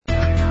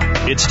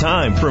It's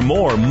time for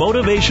more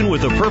Motivation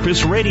with a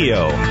Purpose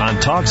Radio on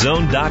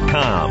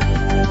TalkZone.com.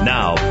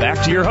 Now,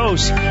 back to your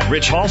hosts,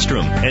 Rich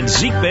Hallstrom and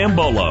Zeke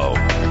Bambolo.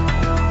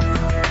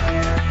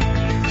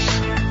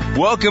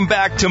 Welcome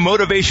back to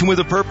Motivation with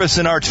a Purpose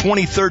in our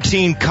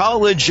 2013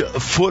 college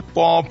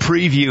football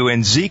preview.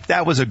 And Zeke,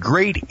 that was a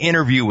great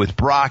interview with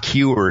Brock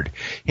Huard.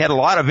 He had a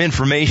lot of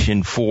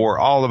information for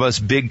all of us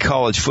big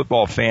college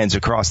football fans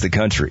across the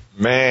country.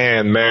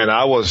 Man,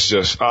 I was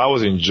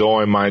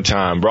enjoying my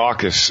time.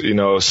 Brock is,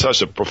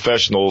 such a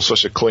professional,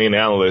 such a clean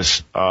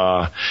analyst.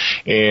 Some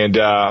of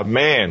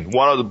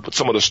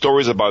the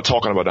stories about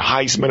talking about the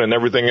Heisman and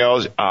everything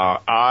else,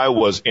 I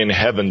was in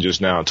heaven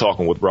just now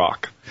talking with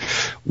Brock.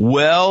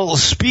 Well,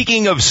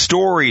 speaking of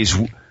stories,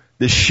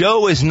 the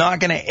show is not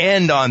going to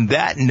end on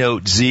that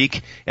note,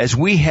 Zeke, as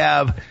we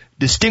have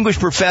distinguished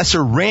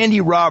Professor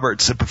Randy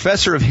Roberts, a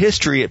professor of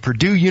history at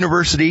Purdue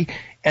University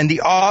and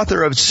the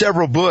author of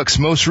several books,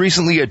 most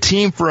recently A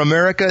Team for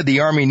America,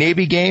 the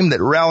Army-Navy game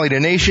that rallied a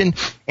nation,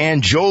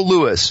 and Joe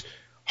Louis,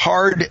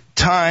 Hard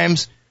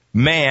Times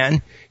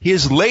Man.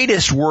 His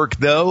latest work,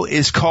 though,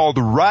 is called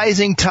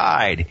Rising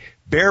Tide,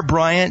 Bear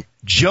Bryant,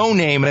 Joe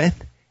Namath,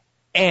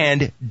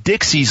 and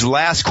Dixie's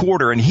Last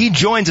Quarter. And he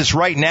joins us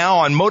right now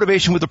on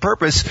Motivation with a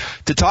Purpose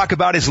to talk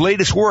about his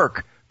latest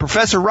work.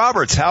 Professor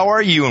Roberts, how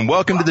are you? And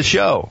welcome to the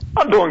show.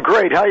 I'm doing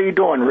great. How are you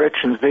doing, Rich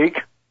and Zeke?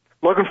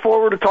 Looking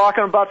forward to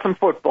talking about some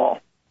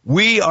football.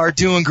 We are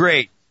doing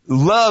great.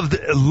 Love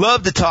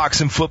to talk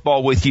some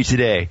football with you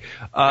today.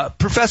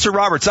 Professor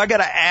Roberts, I got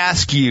to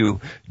ask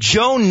you,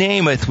 Joe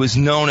Namath was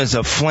known as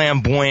a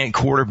flamboyant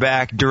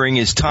quarterback during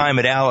his time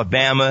at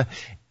Alabama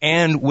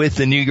and with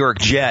the New York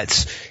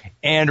Jets.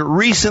 And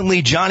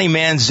recently, Johnny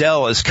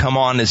Manziel has come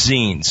on the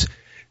scene.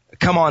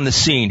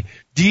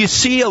 Do you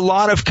see a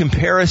lot of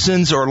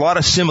comparisons or a lot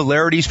of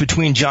similarities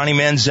between Johnny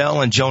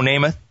Manziel and Joe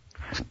Namath?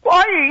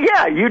 Well,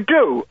 yeah, you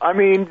do. I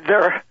mean,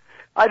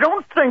 I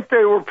don't think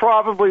they were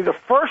probably the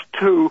first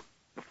two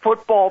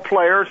football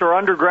players or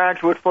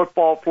undergraduate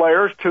football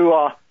players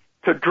to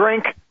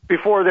drink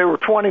before they were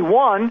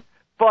 21,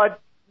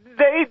 but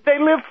they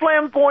live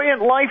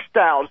flamboyant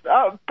lifestyles.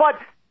 But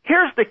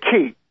here's the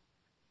key: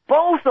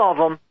 both of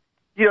them.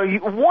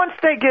 Once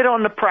they get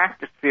on the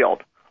practice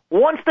field,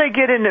 once they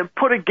get in and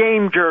put a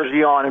game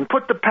jersey on and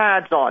put the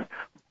pads on,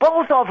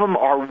 both of them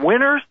are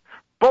winners.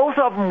 Both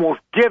of them will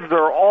give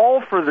their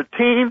all for the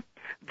team.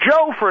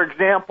 Joe, for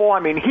example,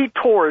 he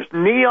tore his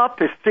knee up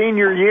his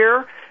senior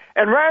year,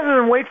 and rather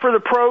than wait for the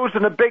pros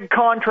and a big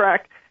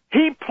contract,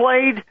 he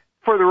played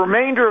for the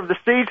remainder of the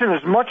season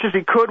as much as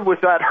he could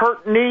with that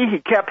hurt knee. He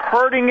kept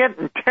hurting it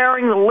and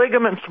tearing the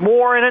ligaments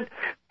more in it.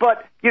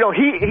 But, he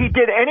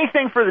did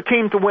anything for the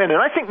team to win.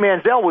 And I think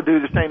Manziel would do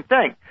the same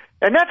thing.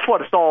 And that's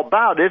what it's all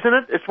about, isn't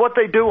it? It's what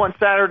they do on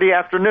Saturday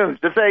afternoons.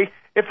 If they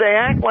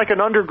act like an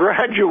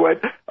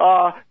undergraduate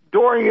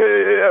during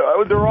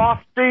their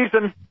off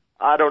season,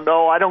 I don't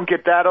know. I don't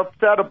get that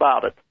upset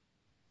about it.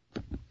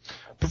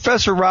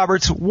 Professor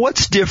Roberts,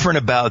 what's different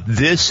about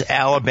this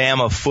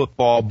Alabama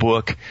football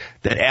book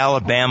that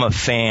Alabama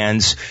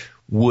fans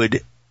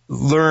would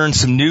learn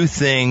some new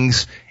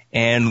things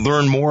and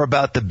learn more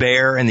about the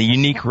Bear and the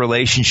unique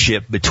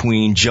relationship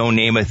between Joe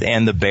Namath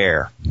and the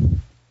Bear?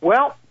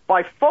 Well,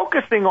 by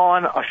focusing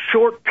on a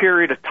short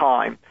period of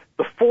time,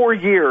 the 4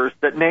 years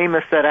that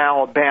Namath at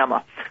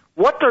Alabama,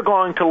 what they're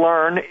going to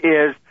learn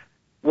is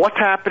what's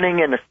happening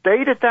in the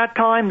state at that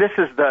time. This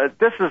is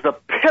the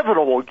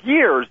pivotal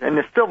years in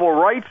the civil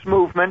rights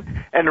movement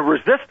and the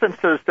resistance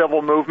to the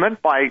civil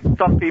movement by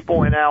some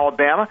people in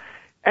Alabama.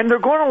 And they're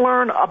going to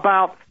learn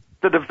about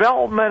the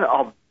development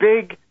of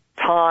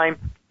big-time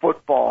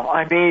football.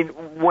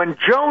 When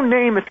Joe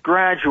Namath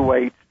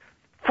graduates,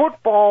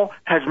 football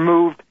has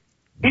moved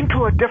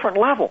into a different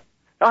level.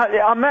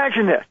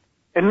 Imagine this.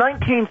 In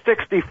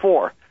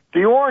 1964,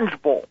 the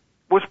Orange Bowl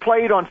was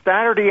played on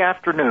Saturday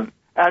afternoon,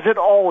 as it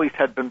always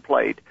had been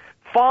played.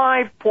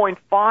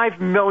 5.5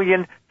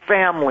 million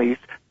families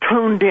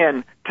tuned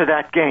in to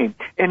that game.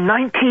 In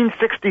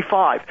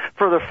 1965,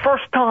 for the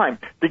first time,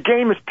 the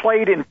game is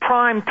played in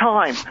prime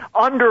time,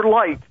 under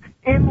lights,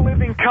 in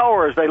living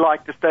color, as they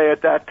like to say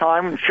at that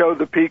time, and show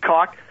the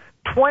peacock.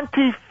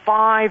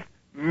 25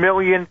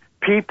 million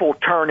people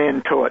turn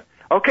into it.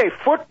 Okay,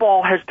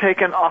 football has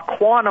taken a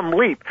quantum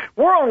leap.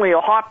 We're only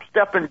a hop,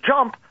 step, and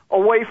jump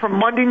away from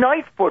Monday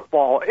Night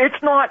Football.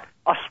 It's not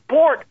a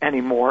sport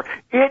anymore.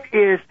 It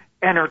is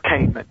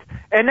entertainment.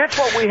 And that's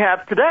what we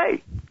have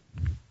today.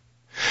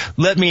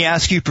 Let me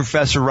ask you,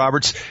 Professor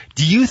Roberts,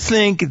 do you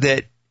think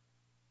that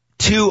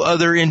two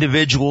other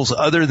individuals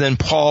other than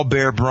Paul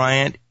Bear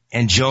Bryant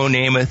and Joe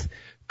Namath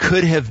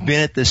could have been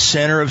at the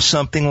center of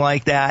something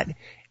like that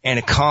and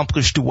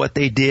accomplished what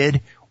they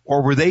did?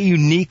 Or were they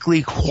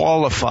uniquely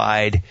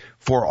qualified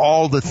for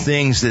all the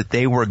things that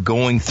they were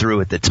going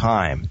through at the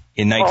time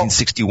in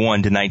 1961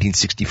 to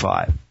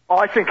 1965? Oh,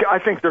 I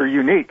think they're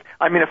unique.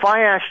 If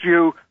I asked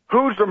you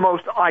who's the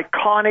most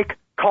iconic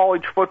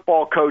college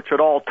football coach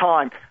at all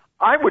time,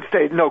 I would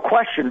say, no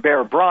question,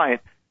 Bear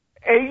Bryant.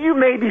 You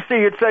maybe see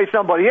it say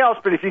somebody else,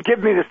 but if you give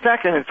me the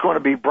second, it's going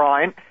to be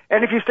Bryant.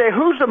 And if you say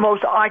who's the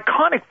most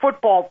iconic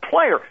football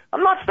player,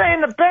 I'm not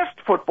saying the best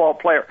football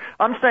player.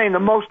 I'm saying the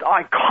most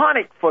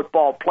iconic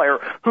football player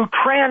who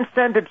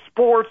transcended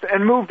sports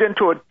and moved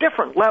into a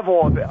different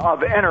level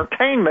of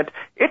entertainment.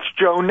 It's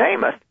Joe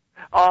Namath.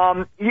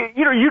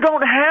 You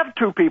don't have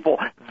two people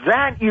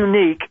that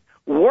unique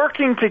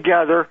working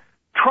together,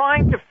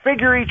 trying to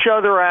figure each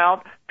other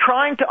out,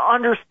 trying to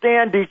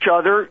understand each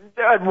other.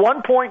 At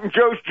one point in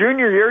Joe's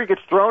junior year, he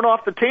gets thrown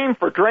off the team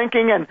for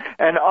drinking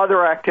and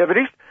other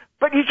activities.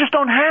 But you just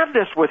don't have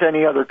this with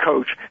any other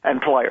coach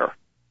and player.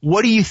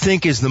 What do you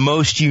think is the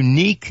most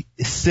unique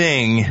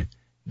thing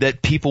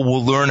that people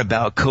will learn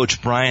about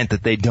Coach Bryant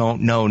that they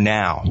don't know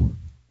now?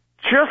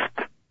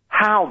 Just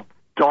how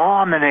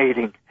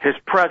dominating his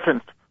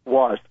presence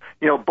was.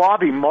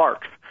 Bobby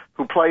Marks,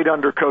 who played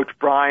under Coach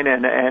Bryant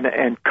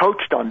and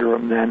coached under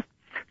him then,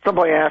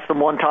 somebody asked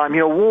him one time,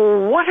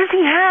 well, what does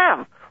he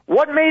have?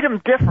 What made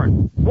him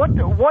different?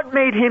 What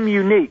made him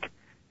unique?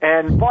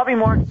 And Bobby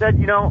Marks said,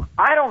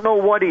 I don't know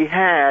what he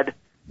had,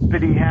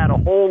 but he had a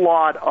whole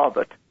lot of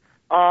it.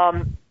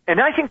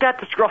 And I think that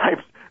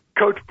describes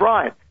Coach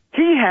Bryant.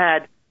 He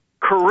had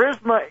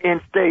charisma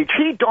in stage.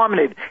 He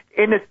dominated.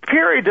 In the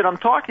period that I'm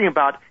talking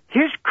about,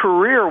 his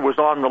career was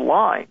on the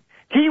line.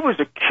 He was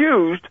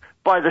accused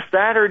by the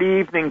Saturday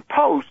Evening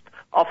Post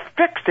of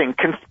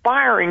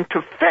conspiring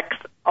to fix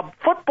a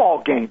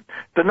football game,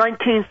 the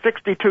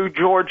 1962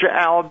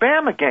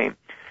 Georgia-Alabama game.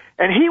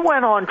 And he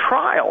went on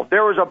trial.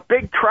 There was a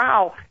big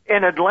trial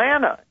in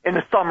Atlanta in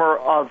the summer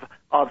of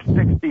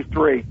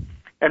 63.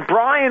 And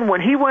Brian,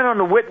 when he went on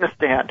the witness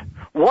stand,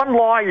 one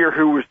lawyer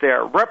who was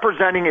there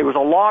it was a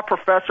law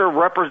professor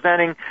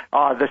representing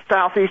the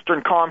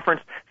Southeastern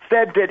Conference,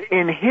 said that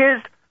in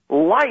his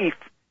life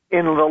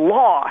in the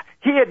law,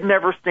 he had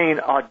never seen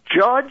a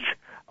judge,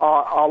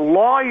 a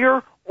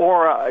lawyer,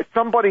 or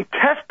somebody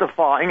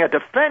testifying, a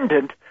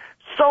defendant,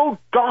 so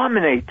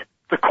dominate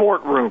the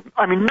courtroom.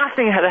 I mean,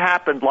 nothing had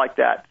happened like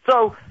that.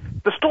 So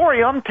the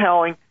story I'm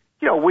telling,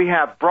 we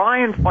have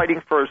Brian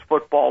fighting for his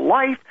football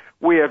life.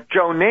 We have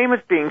Joe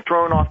Namath being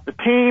thrown off the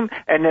team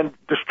and then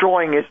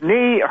destroying his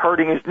knee,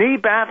 hurting his knee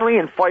badly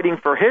and fighting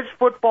for his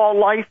football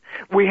life.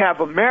 We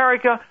have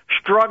America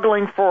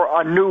struggling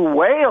for a new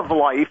way of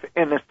life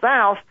in the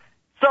South.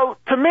 So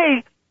to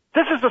me,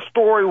 this is a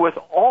story with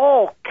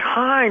all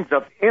kinds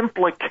of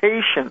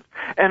implications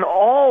and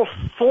all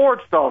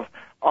sorts of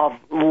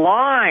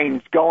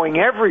lines going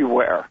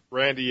everywhere.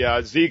 Randy,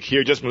 Zeke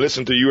here, just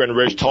listening to you and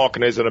Rich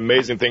talking is an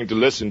amazing thing to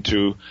listen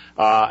to,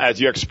 as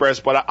you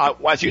express. But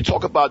as you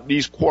talk about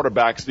these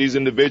quarterbacks, these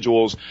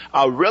individuals,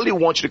 I really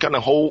want you to kind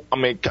of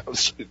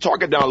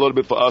talk it down a little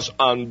bit for us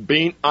on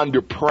being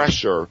under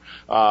pressure,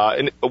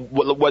 and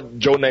what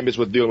Joe Namath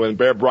was dealing with, and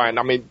Bear Bryant.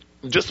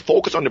 Just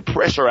focus on the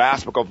pressure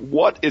aspect of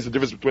what is the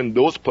difference between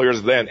those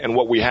players then and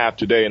what we have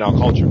today in our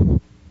culture.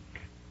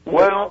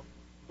 Well,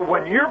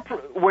 when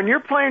you're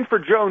playing for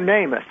Joe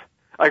Namath,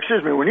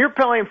 when you're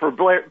playing for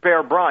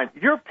Bear Bryant,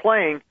 you're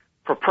playing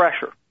for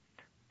pressure.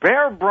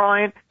 Bear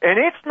Bryant, and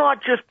it's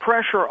not just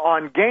pressure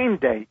on game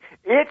day,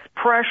 it's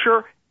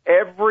pressure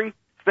every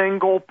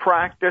single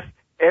practice,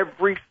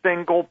 every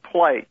single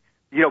play.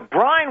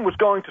 Brian was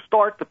going to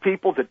start the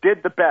people that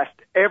did the best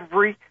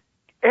every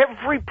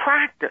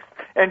practice.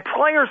 And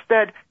players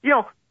said,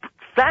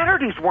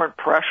 Saturdays weren't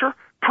pressure.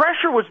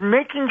 Pressure was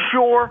making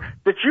sure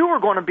that you were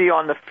going to be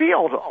on the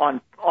field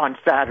on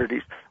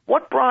Saturdays.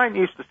 What Brian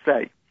used to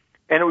say,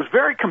 and it was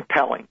very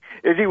compelling,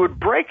 is he would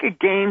break a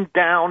game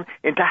down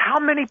into how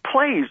many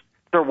plays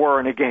there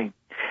were in a game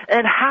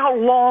and how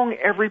long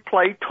every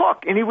play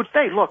took. And he would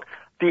say, look,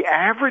 the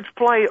average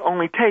play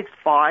only takes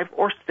 5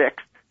 or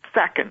 6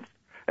 seconds.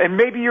 And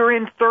maybe you're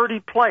in 30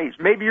 plays.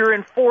 Maybe you're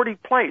in 40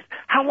 plays.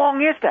 How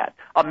long is that?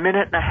 A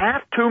minute and a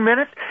half, 2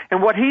 minutes?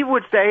 And what he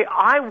would say,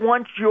 I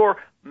want your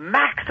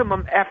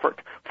maximum effort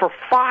for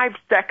 5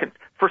 seconds,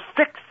 for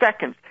 6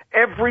 seconds,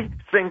 every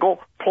single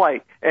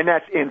play. And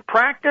that's in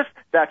practice,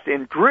 that's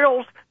in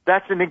drills,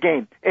 that's in the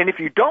game. And if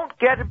you don't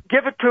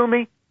give it to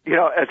me,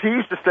 as he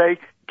used to say,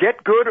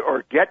 get good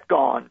or get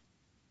gone.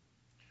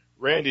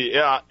 Randy,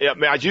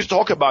 as you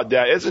talk about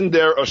that, isn't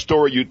there a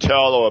story you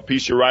tell or a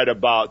piece you write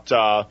about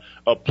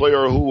a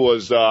player who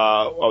was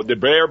the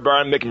Bear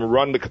Bryant make him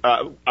run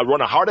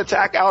a heart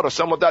attack out or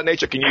something of that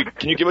nature? Can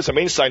you give us some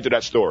insight into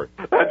that story?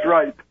 That's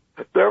right.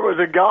 There was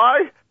a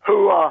guy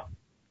who,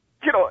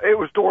 it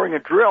was during a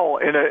drill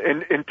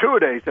in 2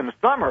 days in the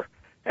summer,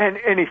 and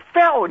he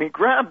fell and he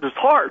grabbed his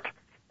heart,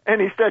 and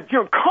he said,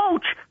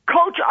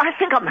 Coach, I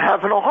think I'm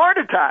having a heart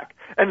attack.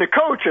 And the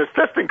coach,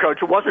 assistant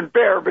coach, it wasn't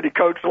Bear, but he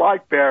coached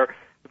like Bear.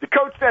 The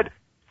coach said,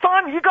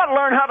 son, you got to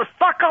learn how to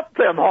suck up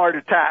them heart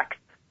attacks.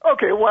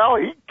 Okay, well,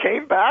 he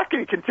came back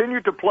and he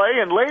continued to play,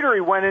 and later he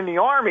went in the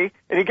Army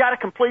and he got a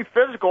complete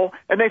physical,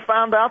 and they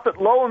found out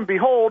that, lo and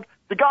behold,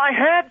 the guy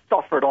had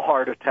suffered a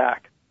heart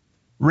attack.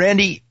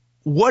 Randy,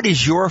 what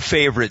is your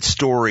favorite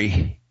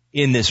story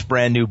in this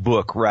brand new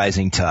book,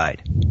 Rising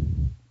Tide?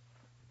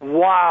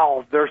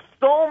 Wow, there's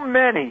so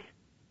many.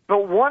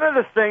 But one of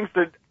the things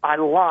that I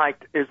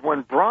liked is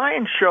when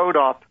Bryant showed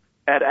up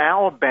at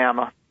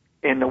Alabama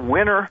in the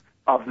winter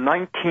of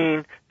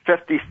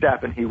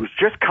 1957. He was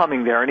just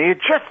coming there, and he had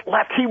just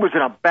left. He was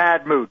in a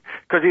bad mood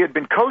because he had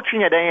been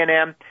coaching at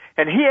A&M,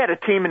 and he had a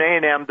team in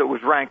A&M that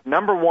was ranked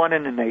number 1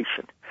 in the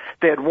nation.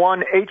 They had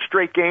won 8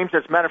 straight games.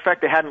 As a matter of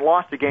fact, they hadn't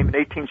lost a game in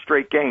 18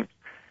 straight games.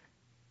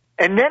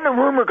 And then the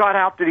rumor got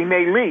out that he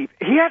may leave.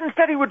 He hadn't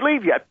said he would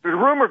leave yet. The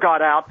rumor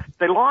got out.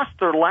 They lost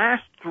their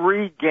last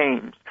 3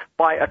 games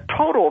by a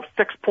total of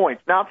 6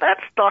 points. Now, that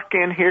stuck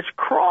in his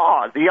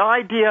craw, the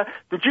idea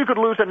that you could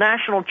lose a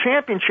national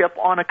championship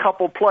on a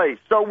couple plays.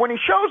 So when he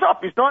shows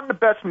up, he's not in the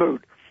best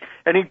mood.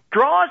 And he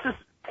draws his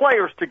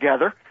players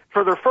together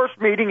for their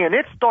first meeting, and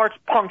it starts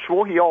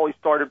punctual. He always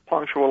started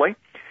punctually.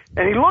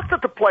 And he looked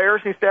at the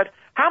players, and he said,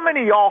 how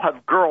many of y'all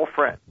have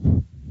girlfriends?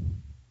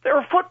 They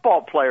were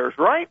football players,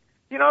 right?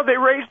 You know, they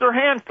raised their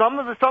hands. Some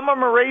of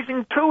them are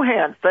raising 2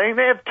 hands, saying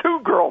they have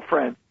 2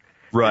 girlfriends.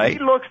 Right. And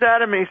he looks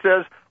at him and he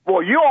says,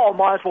 well, you all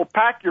might as well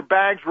pack your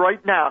bags right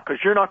now because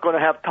you're not going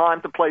to have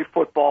time to play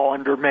football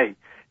under me.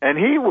 And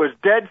he was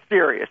dead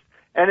serious.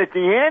 And at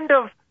the end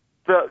of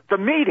the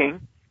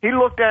meeting, he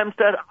looked at him and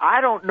said,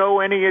 I don't know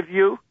any of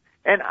you,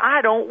 and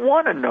I don't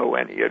want to know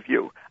any of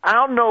you.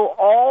 I'll know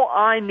all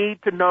I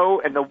need to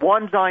know and the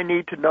ones I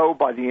need to know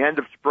by the end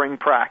of spring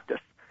practice.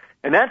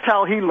 And that's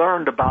how he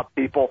learned about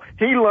people.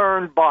 He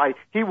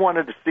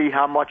wanted to see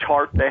how much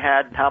heart they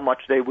had and how much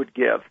they would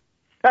give.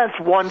 That's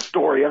one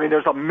story. I mean,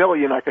 there's a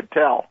million I could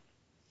tell.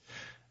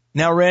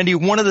 Now, Randy,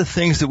 one of the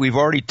things that we've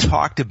already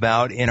talked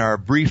about in our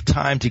brief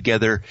time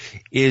together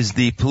is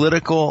the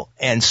political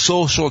and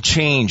social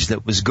change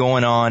that was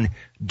going on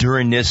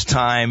during this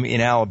time in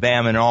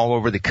Alabama and all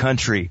over the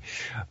country.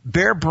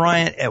 Bear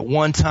Bryant at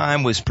one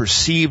time was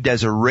perceived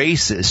as a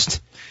racist.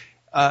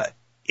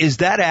 Is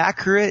that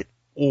accurate,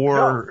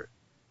 or... No.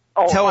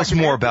 Oh, tell us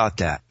more about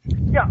that.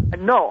 Yeah,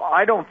 no,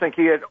 I don't think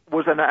he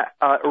was a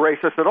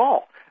racist at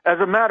all. As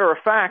a matter of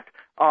fact,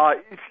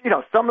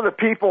 some of the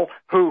people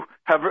who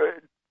have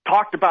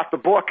talked about the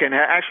book and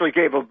actually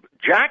gave a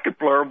jacket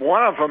blurb,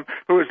 one of them,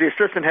 who was the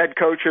assistant head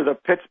coach of the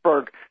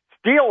Pittsburgh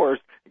Steelers,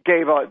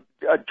 gave a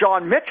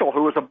John Mitchell,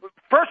 who was a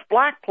first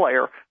black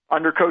player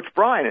under Coach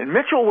Bryant. And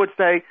Mitchell would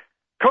say,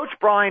 Coach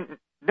Bryant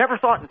never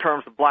thought in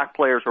terms of black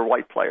players or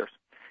white players.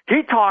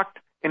 He talked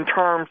in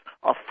terms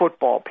of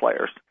football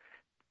players.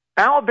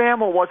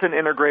 Alabama wasn't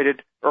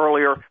integrated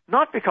earlier,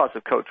 not because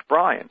of Coach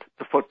Bryant,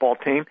 the football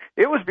team.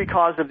 It was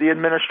because of the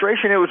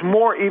administration. It was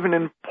more, even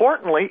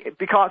importantly,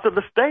 because of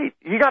the state.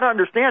 You got to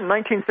understand, in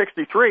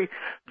 1963,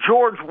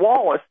 George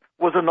Wallace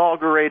was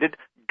inaugurated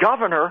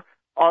governor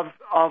of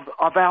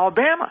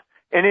Alabama.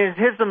 And in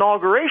his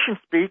inauguration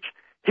speech,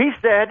 he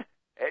said,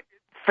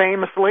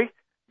 famously,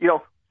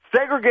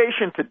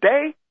 segregation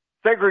today,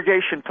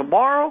 segregation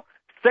tomorrow,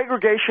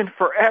 segregation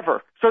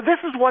forever. So this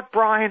is what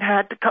Bryant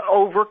had to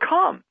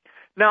overcome.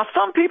 Now,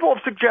 some people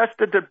have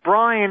suggested that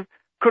Bryant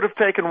could have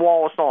taken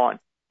Wallace on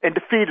and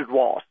defeated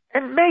Wallace.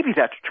 And maybe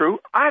that's true.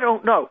 I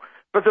don't know.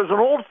 But there's an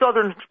old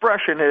Southern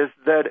expression is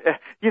that,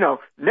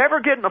 never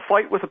get in a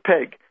fight with a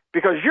pig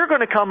because you're going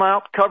to come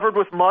out covered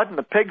with mud and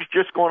the pig's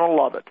just going to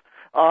love it.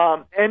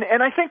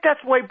 And I think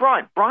that's the way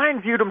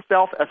Bryant viewed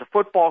himself as a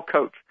football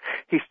coach.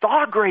 He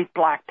saw great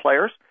black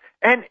players.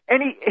 And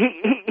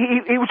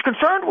he was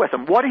concerned with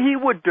them. What he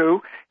would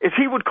do is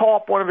he would call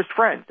up one of his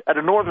friends at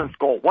a northern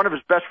school. One of his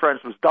best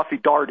friends was Duffy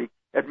Daugherty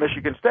at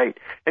Michigan State.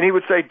 And he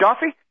would say,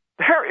 Duffy,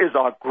 there is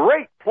a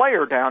great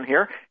player down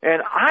here,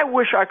 and I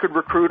wish I could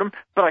recruit him,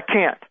 but I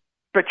can't.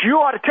 But you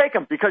ought to take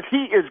him because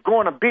he is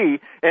going to be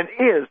and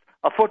is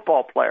a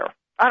football player.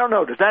 I don't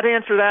know. Does that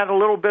answer that a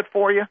little bit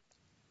for you?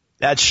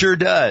 That sure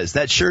does.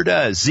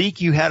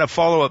 Zeke, you had a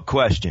follow-up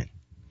question.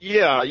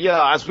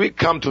 Yeah. As we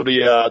come to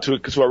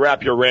a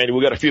wrap here, Randy,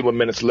 we got a few more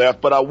minutes left,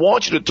 but I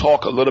want you to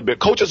talk a little bit.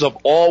 Coaches have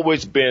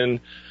always been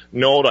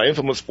known or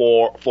infamous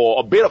for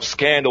a bit of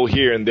scandal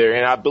here and there,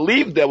 and I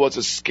believe there was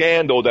a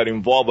scandal that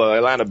involved an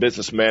Atlanta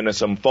businessman and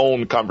some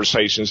phone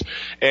conversations.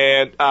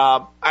 And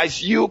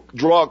as you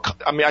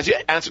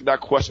answer that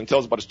question, tell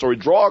us about the story.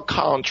 Draw a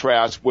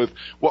contrast with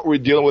what we're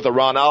dealing with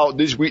around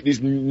these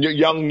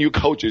young new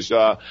coaches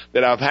that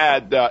have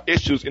had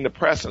issues in the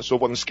press and so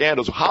forth and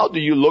scandals. How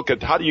do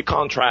you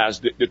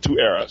contrast the two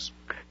eras?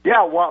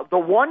 Yeah, well, the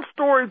one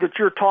story that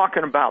you're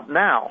talking about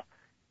now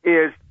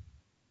is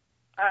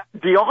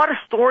the oddest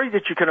story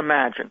that you can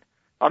imagine.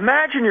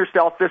 Imagine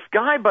yourself, this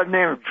guy by the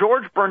name of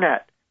George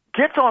Burnett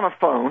gets on a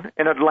phone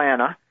in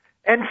Atlanta,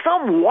 and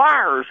some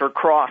wires are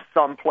crossed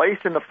someplace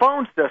in the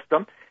phone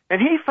system,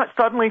 and he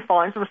suddenly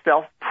finds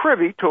himself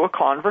privy to a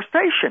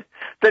conversation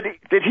that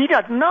he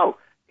doesn't know.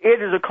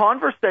 It is a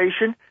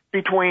conversation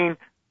between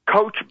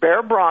Coach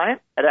Bear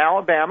Bryant at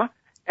Alabama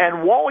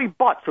and Wally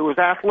Butts, who was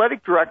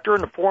athletic director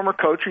and the former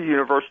coach of the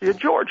University of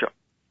Georgia.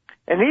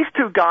 And these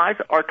two guys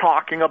are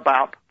talking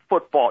about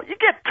football. You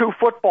get two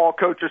football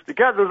coaches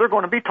together, they're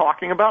going to be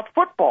talking about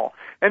football.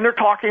 And they're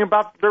talking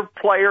about their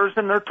players,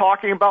 and they're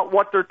talking about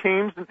what their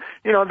teams, and,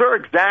 they're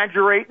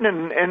exaggerating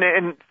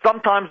and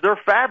sometimes they're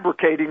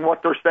fabricating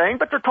what they're saying,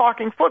 but they're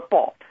talking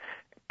football.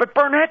 But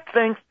Burnett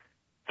thinks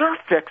they're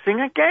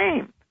fixing a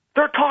game.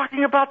 They're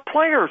talking about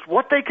players,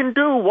 what they can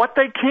do, what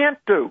they can't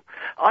do.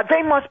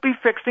 They must be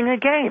fixing a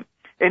game.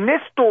 And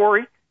this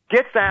story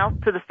gets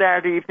out to the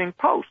Saturday Evening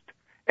Post.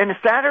 And the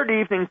Saturday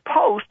Evening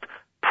Post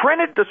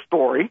printed the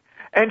story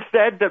and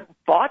said that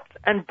Butts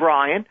and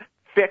Bryant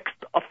fixed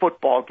a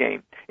football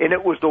game. And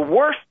it was the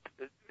worst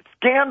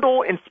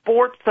scandal in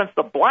sports since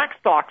the Black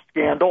Sox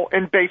scandal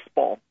in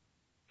baseball.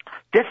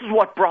 This is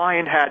what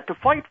Bryant had to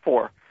fight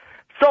for.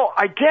 So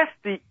I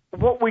guess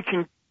what we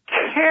can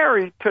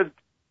carry to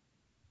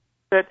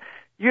that,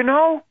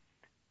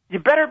 you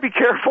better be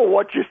careful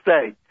what you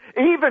say.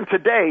 Even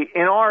today,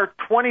 in our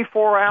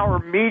 24-hour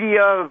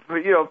media,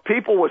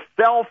 people with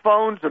cell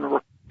phones and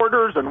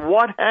recorders and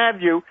what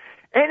have you,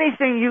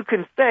 anything you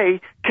can say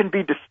can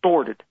be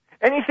distorted.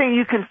 Anything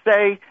you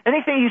say,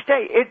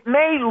 it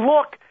may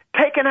look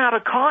taken out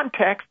of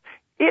context.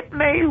 It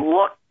may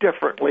look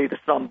differently to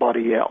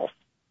somebody else.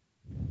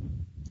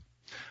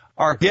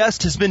 Our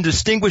guest has been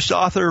distinguished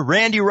author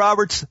Randy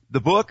Roberts, the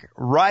book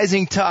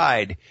Rising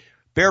Tide.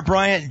 Bear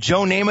Bryant,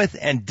 Joe Namath,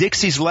 and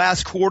Dixie's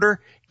Last Quarter.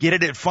 Get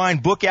it at fine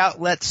book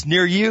outlets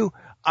near you.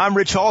 I'm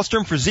Rich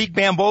Hallstrom for Zeke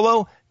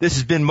Bambolo. This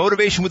has been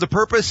Motivation with a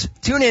Purpose.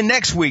 Tune in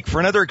next week for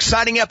another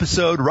exciting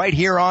episode right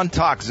here on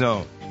Talk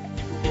Zone.